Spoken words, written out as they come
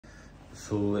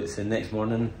So it's the next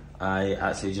morning. I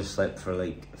actually just slept for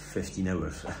like 15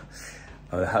 hours.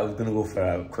 I was gonna go for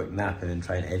a quick nap and then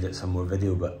try and edit some more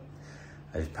video, but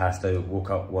I just passed out, woke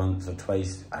up once or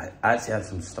twice. I actually had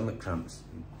some stomach cramps,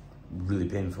 really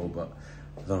painful, but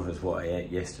I don't know if it's what I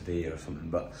ate yesterday or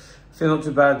something, but I feel not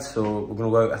too bad. So we're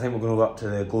gonna go out. I think we're gonna go up to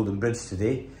the Golden Bridge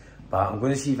today, but I'm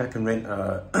gonna see if I can rent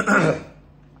a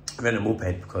rent a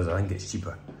moped because I think it's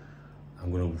cheaper.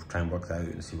 I'm gonna try and work that out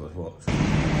and see what's what.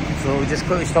 So we just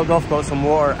quickly stopped off, got some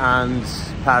water and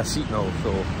paracetamol.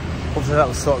 So hopefully that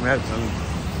will sort me out. I'm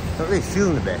not really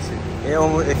feeling the best.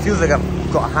 It feels like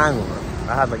I've got a hangover.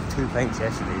 I had like 2 pints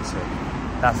yesterday, so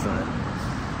that's not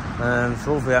it.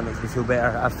 So hopefully that makes me feel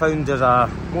better. I found there's a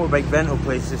motorbike rental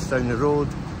place just down the road,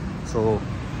 so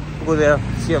we'll go there,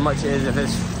 see how much it is. If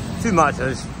it's too much, I'll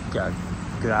just get a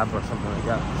Grab or something like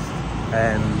that.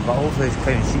 But hopefully it's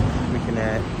kind of cheap. We can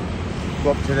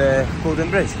go up to the Golden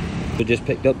Bridge. We just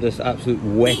picked up this absolute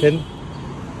weapon,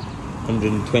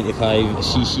 125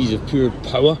 cc's of pure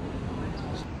power.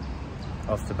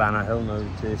 Off to Banner Hill now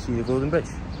to see the Golden Bridge.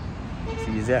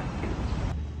 See you there.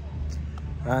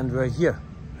 And we're here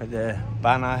at the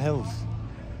Banner Hills.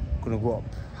 Gonna go up.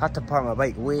 Had to park my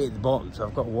bike way at the bottom, so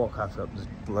I've got to walk halfway up this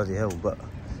bloody hill. But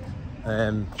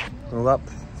gonna go up,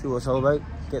 see what it's all about.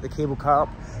 Get the cable car up.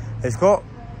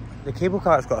 The cable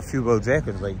car's got a few world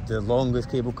records, like the longest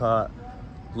cable car,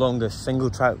 longest single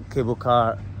track cable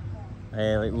car,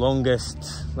 like longest,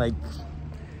 like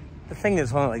the thing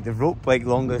that's on it, like the rope, like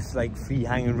longest like free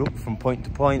hanging rope from point to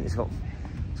point. It's got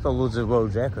loads of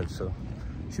world records, so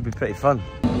it should be pretty fun.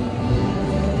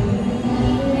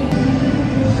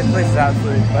 This place is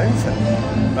absolutely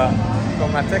bouncing, but got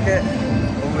my ticket,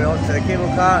 on the way on to the cable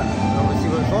car, and we'll see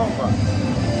what it's on, but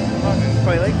I'm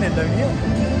quite liking it down here.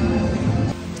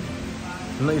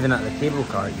 I'm not even at the cable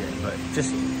car yet, but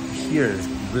just here is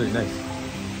really nice.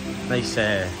 Nice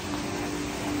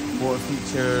water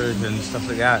features and stuff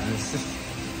like that, and it's just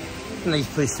a nice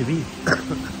place to be.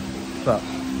 But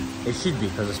it should be,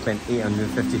 because I spent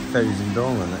 $850,000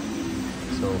 on it,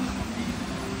 so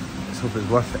let's hope it's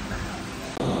worth it.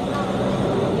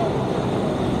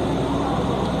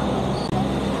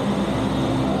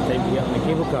 Time to get on the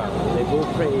cable car. They go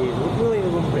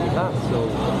pretty fast, so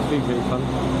it's been pretty fun.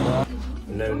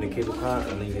 Now in the cable car, I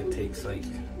think it takes like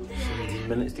 17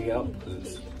 minutes to get up because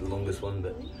it's the longest one,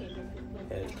 but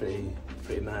yeah, it's pretty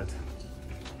mad.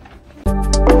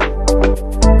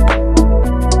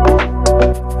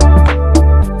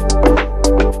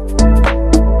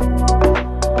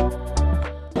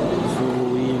 So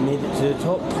we made it to the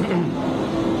top.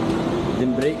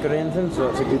 Didn't break or anything,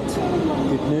 so that's a good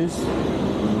news.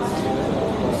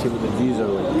 Let's see what the views are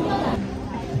like.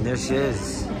 And there she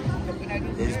is.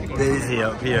 It's busy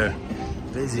up here.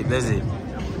 Busy.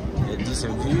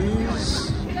 Decent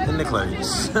views in the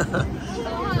clouds.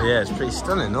 Yeah, it's pretty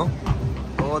stunning, no?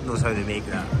 God knows how they make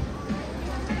that.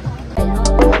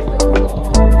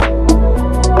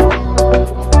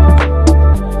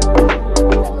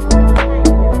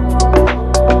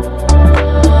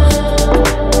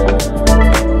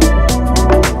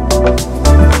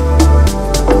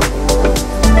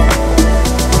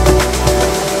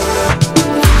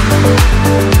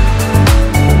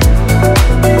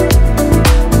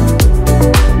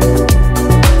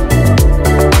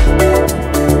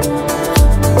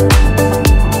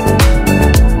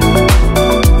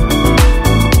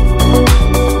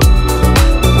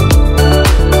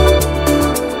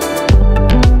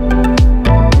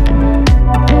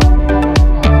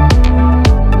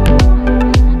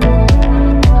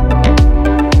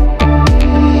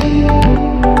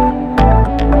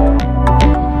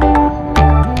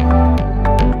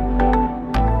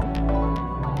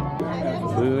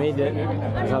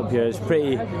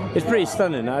 It's pretty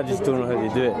stunning. I just don't know how to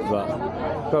do it, but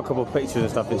I've got a couple of pictures and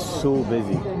stuff. It's so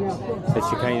busy that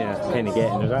you kind of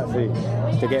get. And there's actually,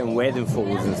 they're getting wedding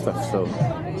photos and stuff, so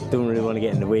don't really want to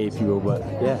get in the way of people. But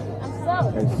yeah,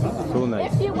 it's so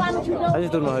nice. I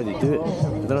just don't know how they do it. I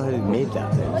don't know how they made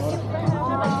that.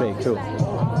 It's pretty cool.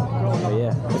 But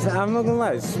yeah, I'm not gonna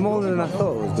lie, it's smaller than I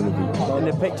thought it was gonna be. In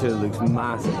the picture it looks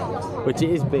massive, which it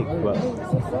is big, but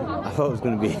I thought it was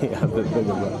gonna be a bit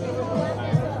bigger.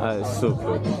 But it's so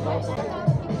cool.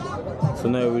 So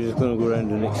now we're just going to go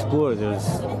around and explore. I'm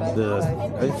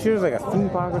sure there's like a theme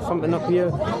park or something up here.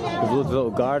 There's loads of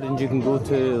little gardens you can go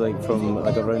to, like from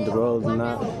like around the world and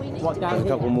that. There's a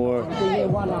couple more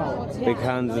big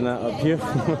hands and that up here.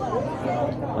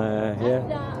 Yeah.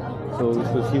 So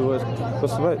we'll see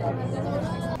what's about.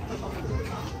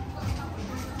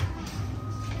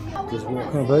 Just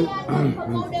walking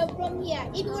about. from here.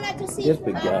 If you would like to see Yes,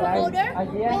 big guy. older,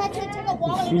 we had to take a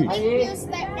walk and make you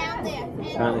step down there.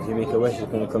 And if you make a wish,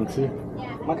 it's going to come true.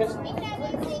 Yeah.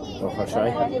 Oh, I'll try.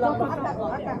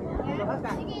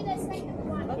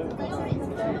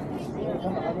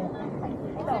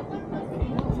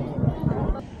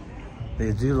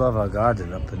 They do love a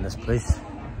garden up in this place.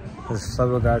 There's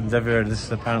flower gardens everywhere. This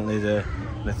is apparently the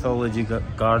mythology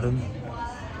garden.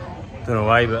 Don't know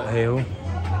why, but hey ho.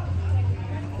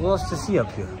 Lots to see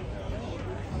up here.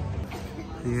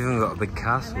 They've even got a big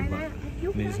castle, but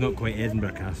I mean, it's not quite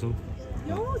Edinburgh Castle.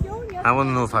 I want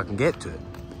to know if I can get to it.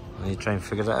 I need to try and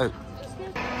figure that out.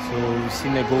 So we've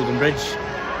seen the Golden Bridge.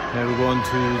 Now we're going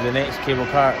to the next cable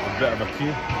car. A bit of a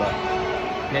queue, but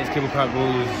next cable car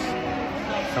goes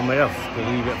somewhere else. Go a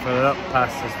wee bit further up,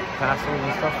 past this castle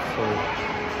and stuff. So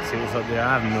see what's up there.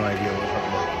 I have no idea what's up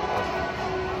there.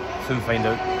 I'll soon find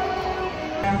out.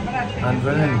 And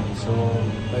we're in, so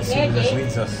let's see where this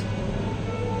leads us.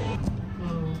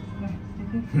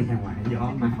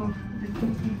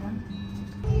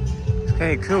 It's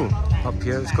kind of cool up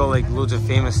here. It's got like loads of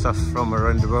famous stuff from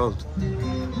around the world.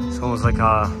 It's almost like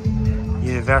a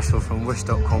Universal from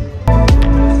Wish.com.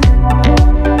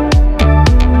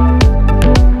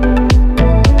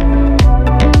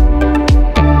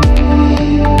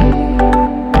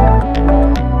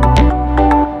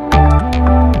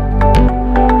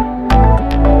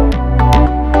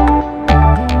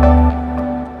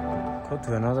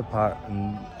 To another part,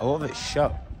 and a lot of it's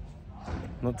shut.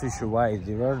 Not too sure why.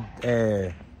 They were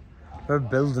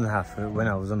building half of it when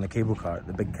I was on the cable car,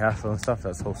 the big castle and stuff.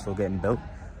 That's also getting built.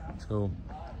 So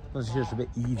I was just a bit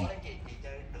eerie,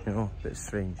 you know, a bit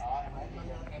strange.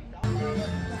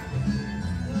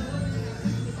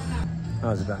 That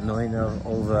was a bit annoying.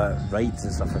 All the rides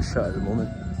and stuff are shut at the moment.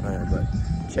 But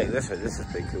check this out. This is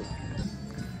pretty cool.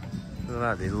 Look at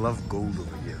that. They love gold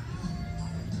over here.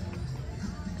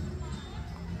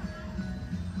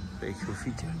 Pretty cool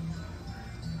feature.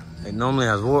 It normally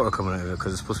has water coming out of it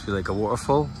because it's supposed to be like a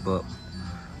waterfall, but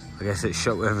I guess it's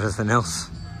shut with everything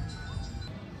else.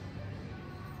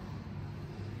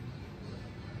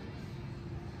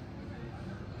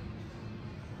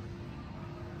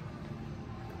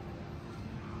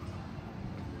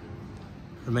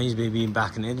 Reminds me of being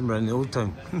back in Edinburgh in the old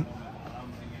town.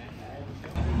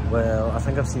 Well, I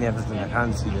think I've seen everything I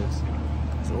can see.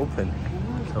 It's open.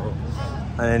 So,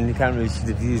 and then you can't really see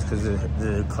the views because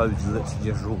the clouds literally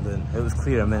just rolled in. It was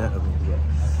clear a minute ago. Yeah.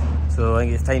 So I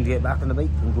think it's time to get back on the bike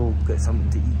and go get something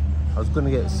to eat. I was going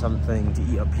to get something to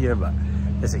eat up here, but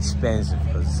it's expensive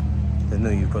because they know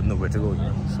you've got nowhere to go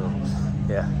yet. So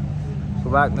yeah, go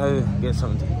back now, get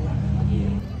something to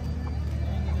eat.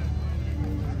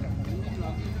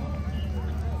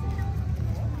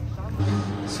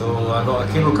 So I got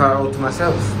a cable car all to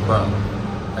myself, but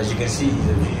as you can see,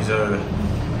 the views are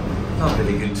not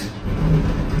very good.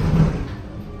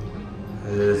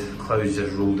 The clouds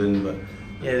just rolled in, but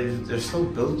yeah, they're still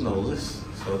building all this,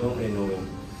 so I don't really know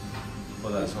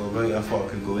what that's all about. I thought I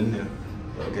could go in there,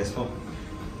 but I guess not.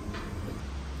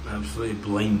 Absolutely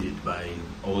blinded by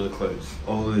all the clouds,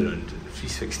 all the way around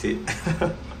 360.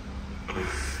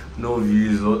 No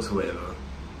views whatsoever.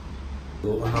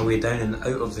 Go on my way down and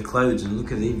out of the clouds and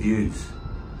look at the views.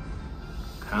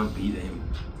 Can't beat them.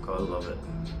 God, I love it.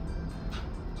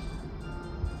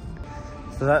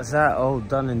 So that's that, all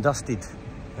done and dusted.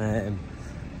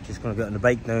 Just gonna get on the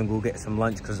bike now and go get some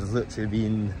lunch because it's literally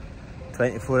been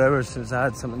 24 hours since I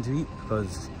had something to eat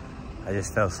because I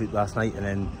just fell asleep last night and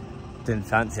then didn't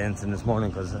fancy anything this morning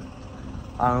because I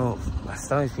don't know, my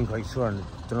stomach's been quite sore and I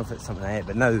don't know if it's something I ate,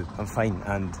 but now I'm fine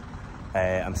and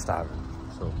I'm starving.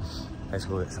 So let's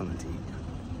go get something to eat.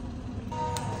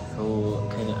 So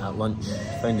kind of at lunch,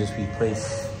 found this wee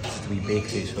place, just a wee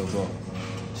bakery, so I've got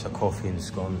just a coffee and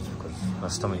scones because my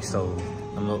stomach's still,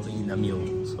 I'm not eating a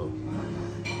meal, so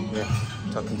yeah,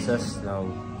 tucking sis, now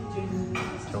I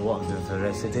don't know what I'm doing for the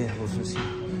rest of the day, we'll soon see.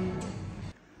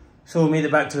 So made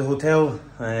it back to the hotel,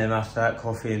 after that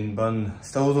coffee and bun,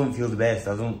 still don't feel the best,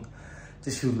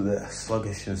 just feel a bit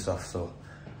sluggish and stuff, so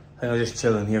I think I'll just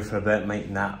chill in here for a bit, might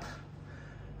nap,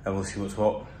 and we'll see what's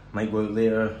what. Might go out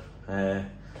later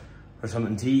for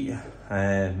something to eat,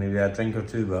 maybe a drink or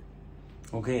two, but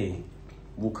okay,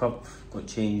 woke up, got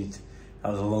changed.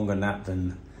 That was a longer nap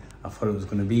than I thought it was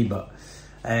going to be, but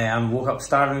I woke up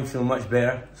starving, feeling much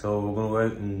better, so we're going to go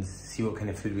out and see what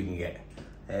kind of food we can get.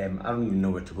 I don't even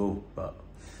know where to go, but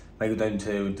might go down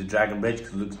to the Dragon Bridge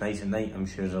because it looks nice at night. I'm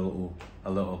sure there's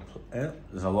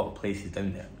there's a lot of places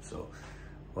down there, so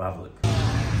we'll have a look.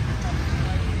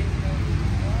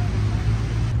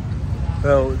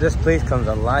 Well, this place comes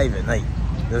alive at night.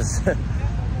 There's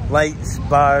lights,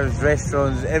 bars,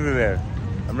 restaurants, everywhere.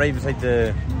 I'm right beside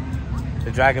the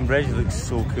Dragon Bridge. It looks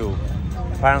so cool.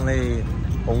 Apparently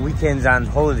on weekends and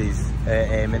holidays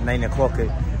at 9 o'clock it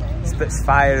spits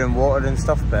fire and water and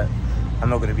stuff, but I'm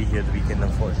not going to be here the weekend,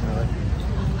 unfortunately.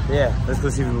 But yeah, let's go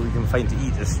see what we can find to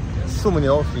eat. There's so many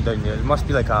options down here. It must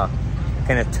be like a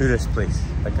kind of tourist place,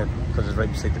 because it's right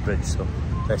beside the bridge, so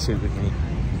let's see what we can eat.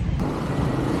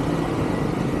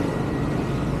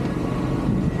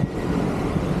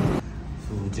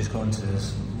 So we just got into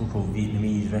this local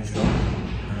Vietnamese restaurant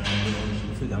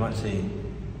and food. I'm actually,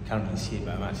 can't really see it,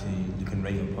 but I'm actually looking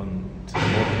right up on to the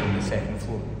water on the second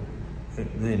floor.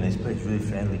 Really nice place, really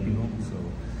friendly people, so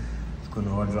let's go and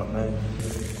order up now.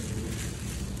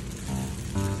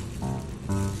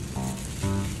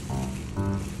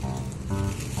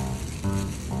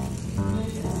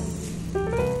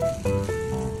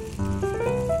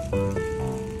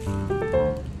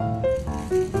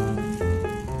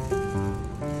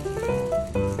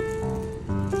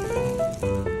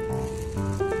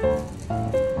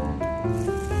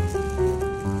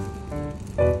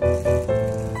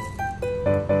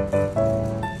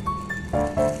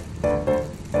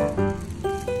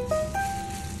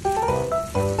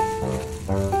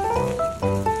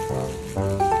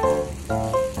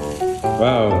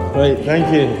 Wow, right,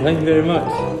 thank you very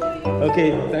much.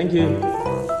 Okay, thank you.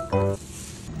 Well,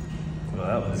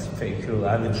 that was pretty cool.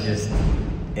 I would just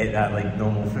eat that like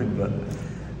normal food, but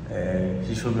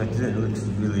she showed me how to do it. It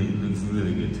looks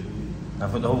really good.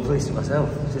 I've got the whole place to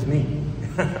myself, it's just me.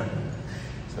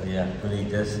 So yeah, we'll eat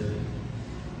this.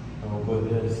 And we'll go with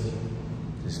this.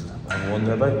 Just have a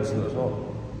wander about, see what's what.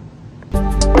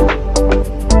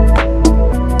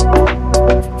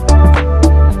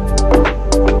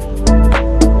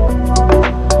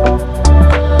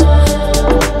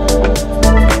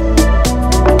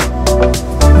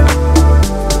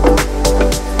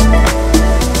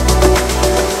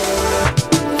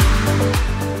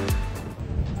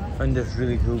 Found this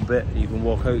really cool bit. You can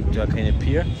walk out to a kind of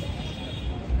pier.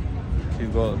 So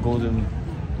you've got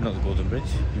not the Golden Bridge,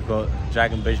 you've got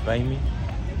Dragon Bridge behind me.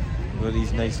 We've got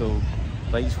these nice little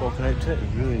lights walking out to it.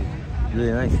 It's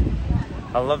really nice.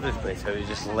 I love this place, how it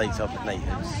just lights up at night.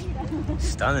 It's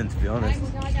stunning, to be honest.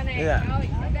 Look at that.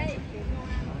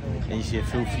 And you see a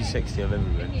full 360 of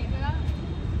everywhere.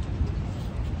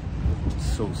 It's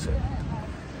so sick.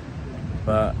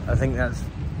 But I think that's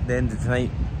the end of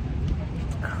tonight.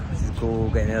 Just go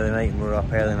get an early night and we're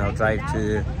up early, and I'll drive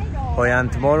to Hoi An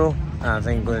tomorrow. And I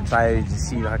think I'm going to try to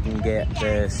see if I can get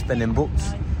the spinning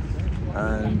boats.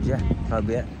 And yeah, that'll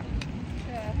be it.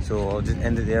 So I'll just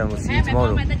end it there and we'll see you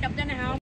tomorrow.